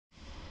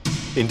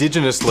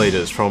Indigenous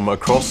leaders from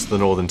across the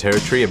Northern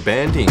Territory are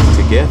banding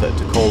together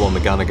to call on the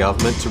Gunner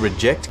government to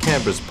reject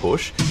Canberra's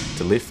push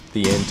to lift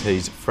the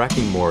NT's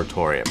fracking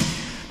moratorium.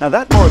 Now,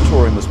 that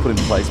moratorium was put in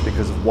place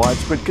because of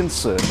widespread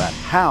concern about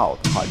how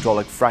the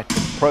hydraulic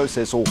fracturing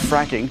process, or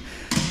fracking,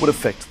 would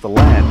affect the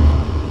land.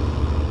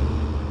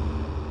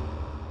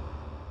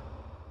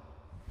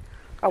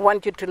 I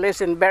want you to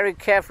listen very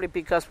carefully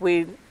because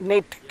we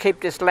need to keep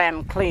this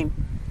land clean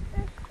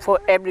for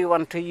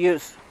everyone to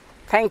use.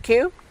 Thank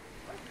you.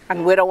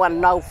 And we don't want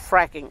no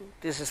fracking.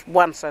 This is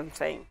one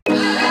thing.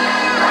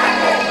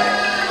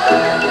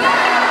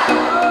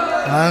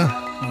 Hello,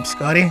 I'm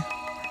Scotty.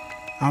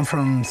 I'm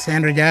from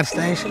Sandridge Art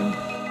Station.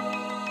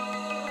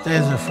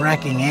 There's a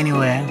fracking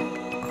anywhere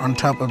on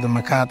top of the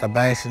MacArthur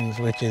Basins,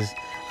 which is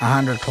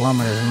 100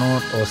 kilometres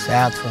north or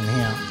south from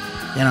here.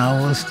 You know,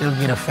 we'll still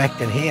get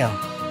affected here.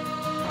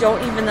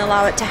 Don't even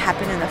allow it to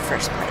happen in the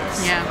first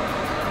place. Yeah.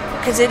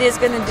 Because it is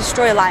going to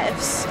destroy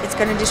lives. It's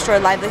going to destroy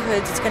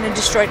livelihoods. It's going to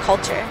destroy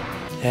culture.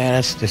 Yeah,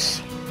 that's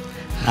just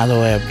another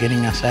way of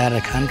getting us out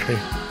of the country.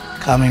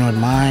 Coming with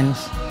mines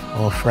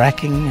or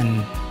fracking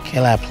and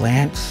kill our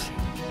plants,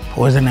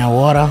 poison our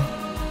water.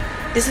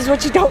 This is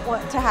what you don't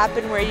want to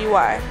happen where you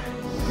are.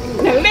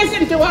 Now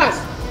listen to us.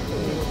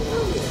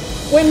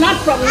 We're not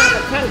from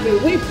another country.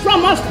 We're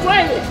from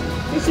Australia.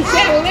 This is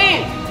our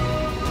land.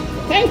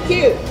 Thank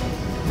you.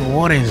 The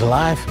water is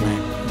life,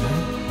 man.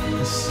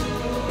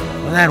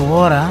 Without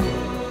water,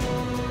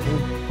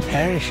 you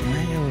perish,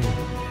 man. You'll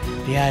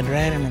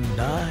dehydrate and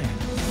die.